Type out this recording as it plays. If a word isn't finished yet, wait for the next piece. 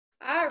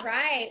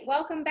right,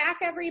 welcome back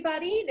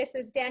everybody. This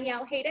is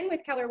Danielle Hayden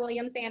with Keller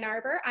Williams and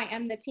Arbor. I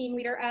am the team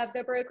leader of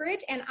the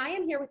brokerage and I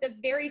am here with a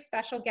very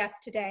special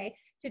guest today.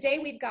 Today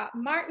we've got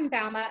Martin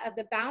Bouma of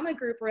the Bouma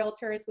Group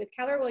Realtors with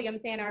Keller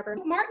Williams and Arbor.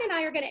 Martin and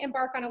I are going to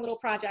embark on a little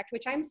project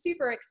which I'm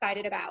super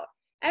excited about.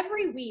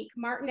 Every week,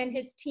 Martin and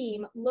his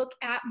team look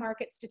at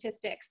market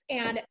statistics,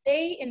 and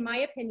they, in my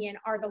opinion,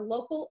 are the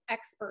local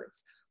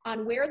experts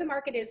on where the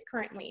market is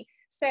currently.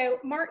 So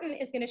Martin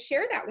is going to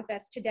share that with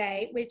us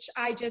today, which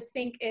I just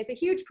think is a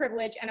huge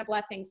privilege and a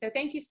blessing. So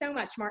thank you so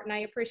much, Martin.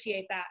 I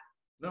appreciate that.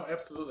 No,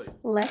 absolutely.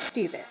 Let's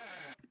do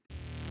this.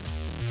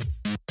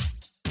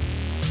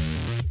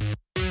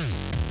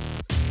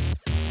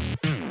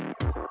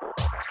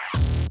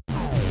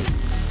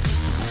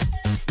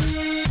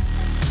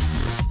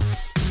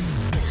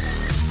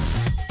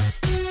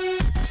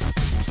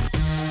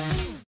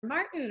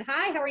 Martin,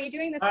 hi, how are you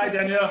doing this morning? Hi,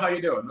 Danielle, how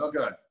you doing? No,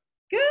 good.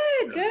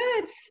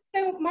 Good.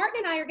 So Martin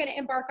and I are going to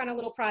embark on a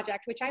little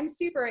project, which I'm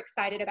super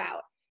excited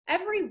about.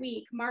 Every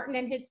week, Martin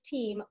and his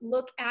team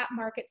look at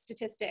market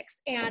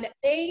statistics, and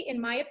they,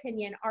 in my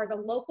opinion, are the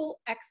local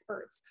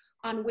experts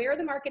on where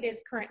the market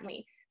is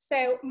currently.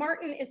 So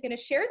Martin is going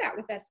to share that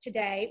with us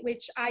today,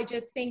 which I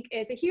just think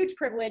is a huge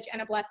privilege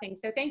and a blessing.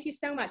 So thank you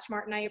so much,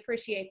 Martin. I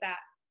appreciate that.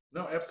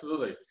 No,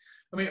 absolutely.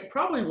 I mean,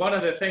 probably one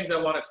of the things I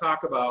want to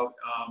talk about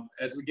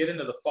as we get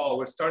into the fall,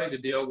 we're starting to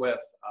deal with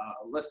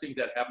listings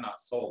that have not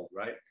sold,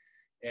 right?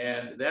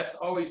 And that's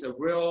always a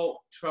real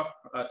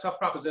tough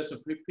proposition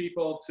for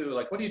people to,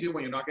 like, what do you do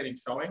when you're not getting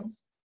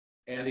showings?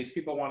 And these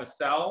people want to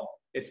sell,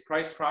 it's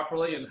priced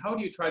properly, and how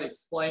do you try to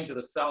explain to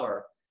the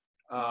seller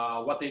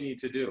what they need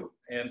to do?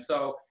 And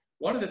so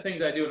one of the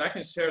things I do, and I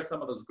can share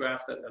some of those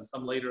graphs at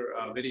some later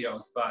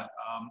videos, but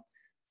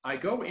I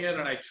go in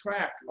and I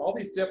track all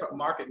these different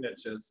market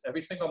niches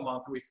every single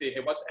month. We see,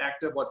 hey, what's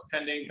active, what's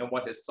pending, and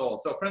what is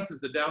sold. So for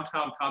instance, the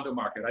downtown condo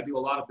market, I do a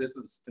lot of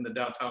business in the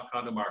downtown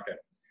condo market.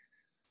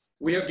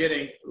 We are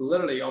getting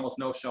literally almost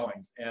no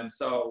showings. And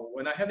so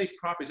when I have these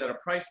properties that are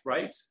priced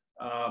right,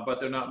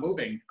 but they're not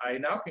moving, I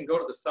now can go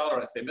to the seller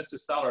and say, Mr.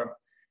 Seller,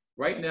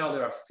 right now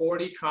there are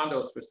 40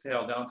 condos for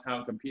sale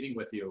downtown competing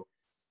with you.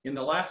 In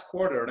the last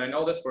quarter, and I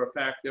know this for a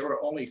fact, there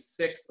were only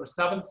 6 or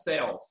 7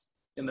 sales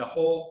in the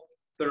whole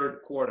third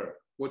quarter,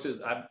 which is,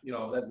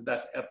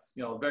 that's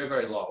very,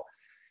 very low.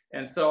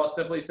 And so I'll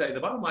simply say, the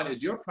bottom line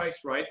is you're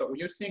priced right, but when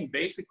you're seeing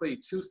basically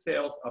 2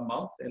 sales a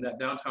month in that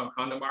downtown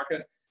condo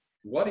market,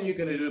 what are you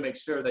going to do to make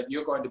sure that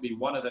you're going to be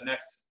one of the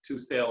next 2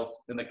 sales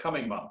in the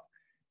coming month?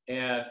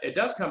 And it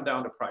does come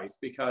down to price,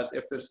 because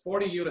if there's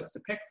 40 units to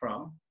pick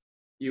from,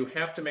 you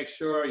have to make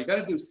sure you got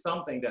to do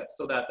something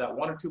so that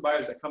 1 or 2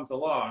 buyers that comes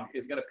along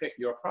is going to pick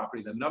your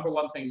property. The number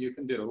one thing you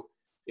can do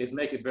is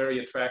make it very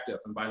attractive,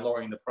 and by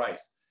lowering the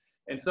price.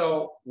 And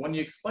so when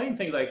you explain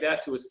things like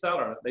that to a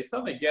seller, they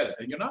suddenly get it.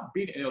 And you're not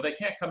beating, they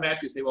can't come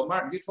at you and say, well,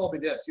 Martin, you told me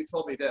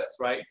this,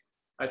 right?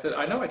 I said,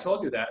 I know I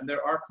told you that, and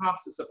there are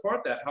costs to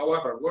support that.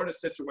 However, we're in a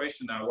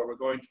situation now where we're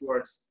going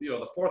towards, the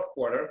 4th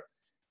quarter,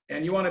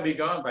 and you want to be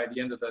gone by the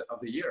end of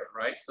the year,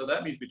 right? So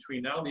that means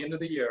between now and the end of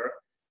the year,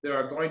 there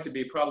are going to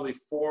be probably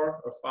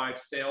 4 or 5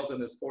 sales, and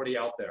there's 40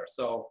 out there.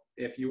 So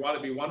if you want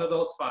to be one of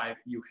those 5,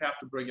 you have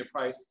to bring your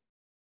price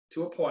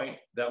to a point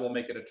that will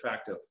make it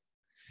attractive.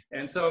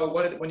 And so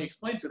when you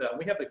explain to them,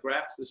 we have the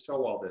graphs that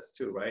show all this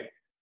too, right?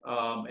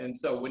 And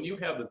so when you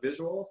have the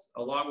visuals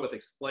along with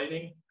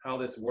explaining how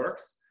this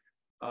works,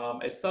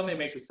 it suddenly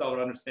makes the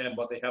seller understand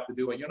what they have to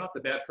do, and you're not the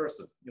bad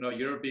person.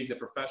 You're being the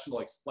professional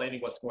explaining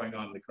what's going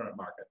on in the current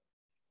market.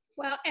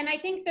 Well, and I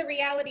think the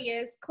reality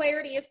is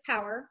clarity is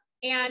power.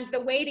 And the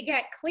way to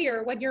get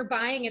clear when you're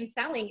buying and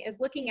selling is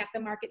looking at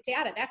the market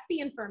data. That's the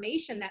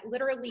information that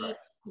literally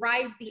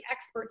drives the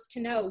experts to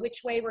know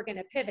which way we're going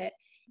to pivot.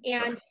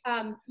 And,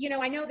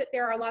 I know that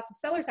there are lots of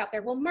sellers out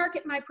there. Well,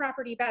 market my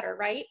property better,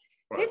 right?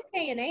 This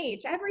day and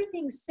age,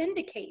 everything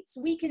syndicates.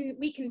 We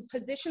can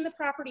position the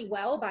property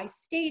well by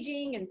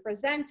staging and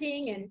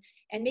presenting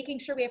and making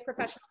sure we have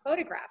professional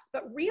photographs.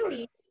 But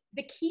really,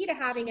 the key to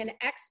having an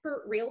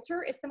expert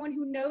realtor is someone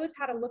who knows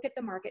how to look at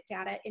the market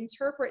data,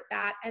 interpret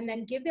that, and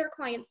then give their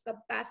clients the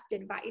best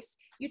advice.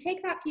 You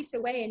take that piece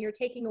away and you're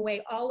taking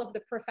away all of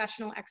the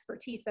professional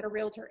expertise that a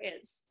realtor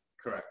is.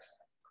 Correct.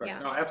 Yeah.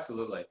 No,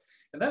 absolutely.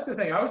 And that's the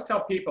thing. I always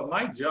tell people,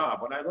 my job,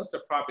 when I list a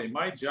property,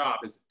 my job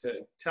is to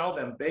tell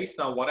them, based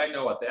on what I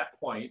know at that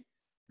point,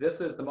 this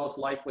is the most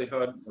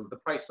likelihood of the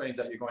price range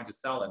that you're going to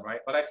sell in, right?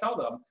 But I tell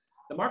them,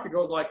 the market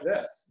goes like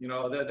this.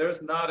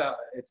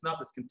 It's not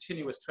this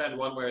continuous trend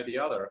one way or the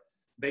other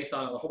based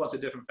on a whole bunch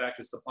of different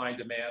factors, supply and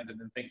demand and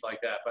things like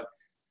that. But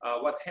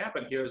what's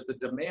happened here is the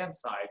demand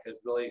side has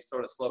really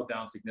sort of slowed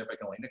down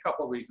significantly. And a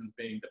couple of reasons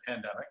being the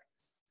pandemic.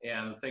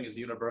 And the thing is,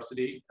 the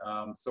university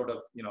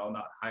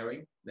not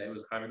hiring. There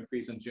was a hiring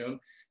freeze in June.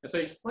 And so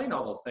you explain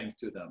all those things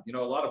to them. A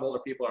lot of older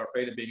people are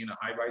afraid of being in a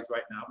high rise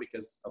right now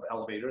because of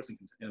elevators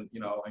and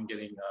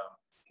getting,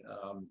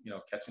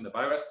 catching the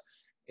virus.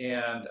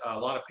 And a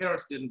lot of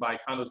parents didn't buy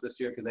condos this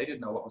year because they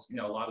didn't know what was,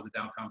 a lot of the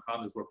downtown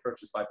condos were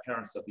purchased by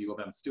parents of U of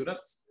M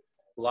students.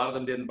 A lot of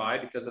them didn't buy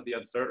because of the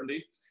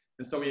uncertainty.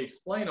 And so we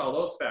explain all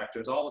those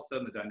factors, all of a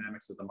sudden the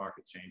dynamics of the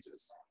market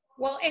changes.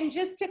 Well, and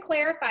just to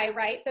clarify,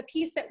 right, the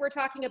piece that we're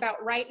talking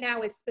about right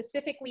now is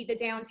specifically the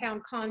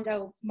downtown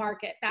condo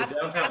market. That's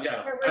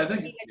Yeah. where we're seeing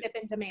a dip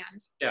in demand.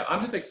 Yeah,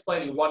 I'm just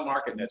explaining one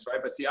market niche, right?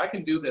 But see, I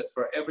can do this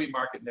for every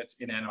market niche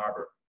in Ann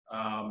Arbor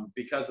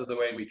because of the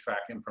way we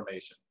track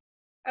information.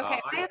 Okay,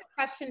 I have a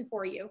question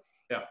for you.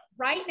 Yeah.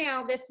 Right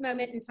now, this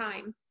moment in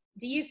time,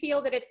 do you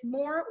feel that it's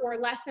more or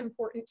less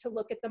important to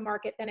look at the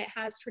market than it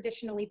has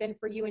traditionally been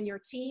for you and your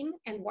team,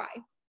 and why?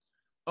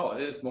 Oh,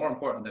 it is more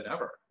important than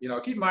ever. You know,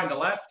 keep in mind the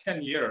last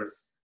 10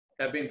 years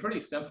have been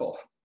pretty simple,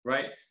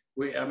 right?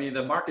 I mean,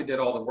 the market did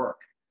all the work.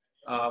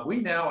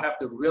 We now have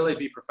to really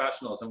be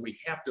professionals, and we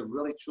have to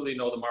really truly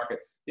know the market.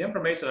 The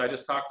information I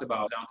just talked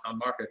about, downtown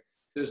market,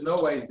 there's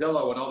no way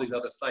Zillow and all these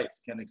other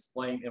sites can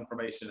explain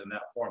information in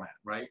that format,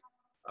 right?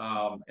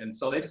 And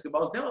so they just say,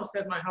 well, Zillow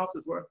says my house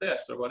is worth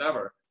this or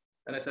whatever.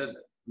 And I said,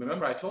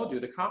 remember I told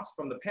you the comps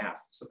from the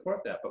past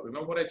support that, but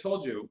remember what I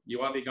told you, you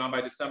want to be gone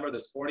by December,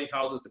 there's 40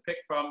 houses to pick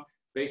from.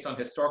 Based on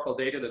historical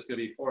data, there's going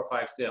to be 4 or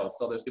 5 sales.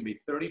 So there's going to be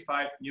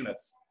 35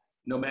 units.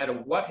 No matter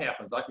what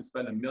happens, I can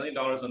spend $1 million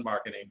on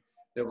marketing.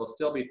 There will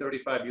still be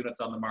 35 units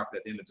on the market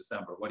at the end of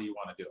December. What do you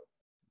want to do?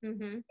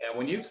 Mm-hmm. And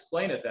when you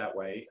explain it that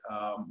way,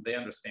 they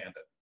understand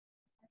it.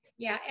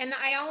 Yeah, and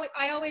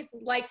I always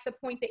liked the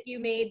point that you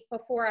made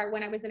before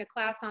when I was in a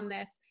class on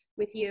this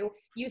with you.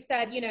 You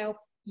said, you know,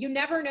 you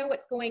never know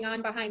what's going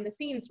on behind the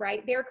scenes,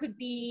 right? There could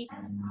be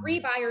 3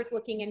 buyers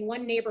looking in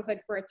one neighborhood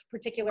for a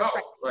particular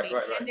price point,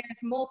 and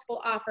there's multiple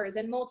offers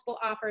and multiple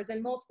offers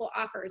and multiple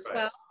offers. Right.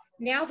 Well,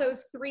 now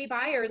those 3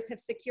 buyers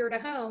have secured a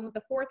home.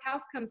 The 4th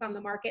house comes on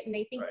the market, and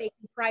they think they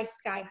can price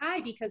sky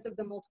high because of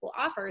the multiple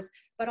offers,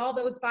 but all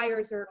those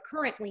buyers are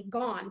currently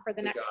gone for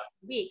the next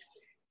weeks.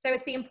 So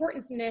it's the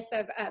importance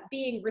of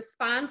being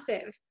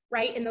responsive,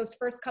 right, in those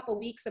first couple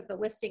weeks of the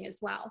listing as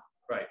well.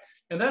 Right.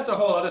 And that's a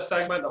whole other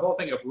segment, the whole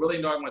thing of really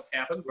knowing what's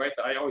happened, right?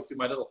 I always do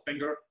my little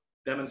finger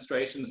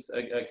demonstrations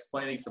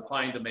explaining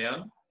supply and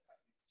demand.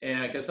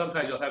 And because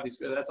sometimes you'll have these,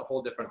 that's a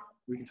whole different,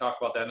 we can talk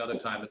about that another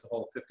time. It's a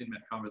whole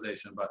 15-minute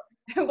conversation, but.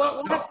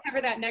 We'll have to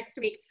cover that next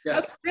week. Yes.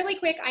 Okay, really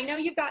quick, I know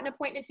you've got an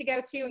appointment to go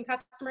to and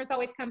customers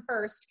always come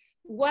first.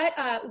 What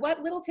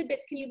little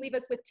tidbits can you leave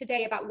us with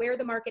today about where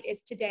the market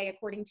is today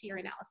according to your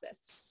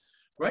analysis?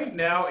 Right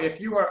now,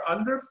 if you are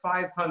under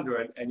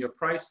 500 and you're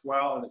priced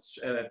well and it's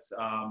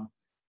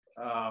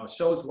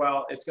shows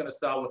well, it's going to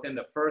sell within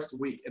the first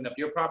week. And if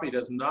your property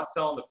does not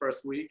sell in the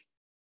first week,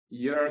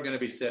 you're going to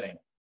be sitting.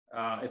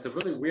 It's a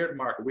really weird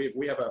market.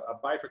 We have a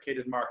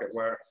bifurcated market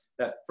where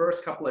that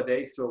first couple of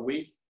days to a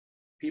week,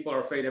 people are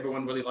afraid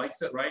everyone really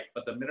likes it, right?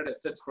 But the minute it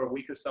sits for a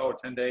week or so or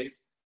 10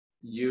 days,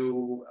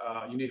 you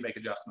need to make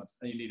adjustments,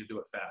 and you need to do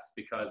it fast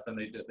because then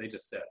they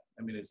just sit.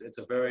 I mean, it's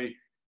a very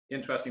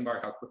interesting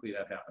market how quickly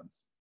that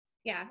happens.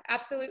 Yeah,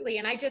 absolutely.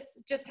 And I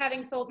just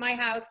having sold my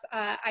house,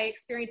 I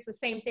experienced the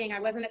same thing. I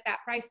wasn't at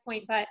that price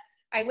point, but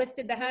I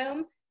listed the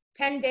home,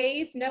 10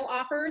 days, no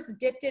offers,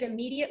 dipped it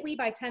immediately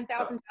by $10,000,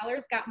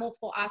 got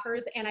multiple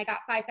offers, and I got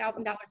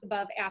 $5,000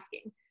 above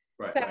asking.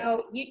 Right,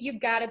 so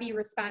you've got to be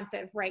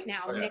responsive right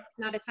now. Oh, yeah. It's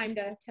not a time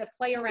to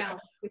play around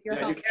with your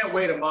home. You can't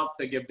wait a month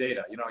to give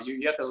data. You know,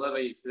 you have to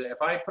literally,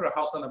 if I put a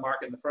house on the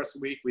market in the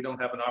first week, we don't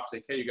have an offer,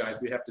 say, hey, you guys,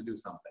 we have to do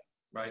something,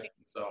 right?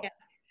 So. Yeah.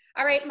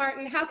 All right,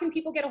 Martin, how can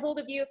people get a hold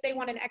of you if they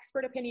want an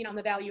expert opinion on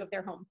the value of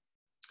their home?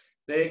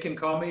 They can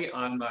call me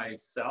on my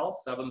cell,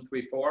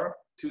 734-260-9444.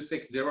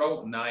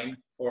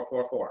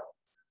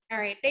 All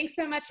right, thanks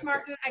so much,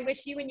 Martin. I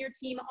wish you and your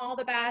team all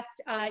the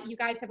best. You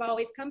guys have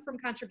always come from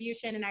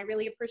contribution, and I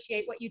really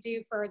appreciate what you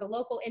do for the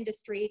local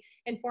industry,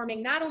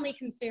 informing not only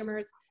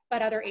consumers,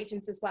 but other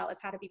agents as well as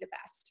how to be the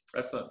best.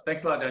 Excellent.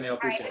 Thanks a lot, Danielle.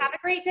 Appreciate it. Have a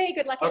great day.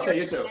 Good luck. Okay,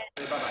 you too.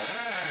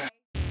 Bye-bye.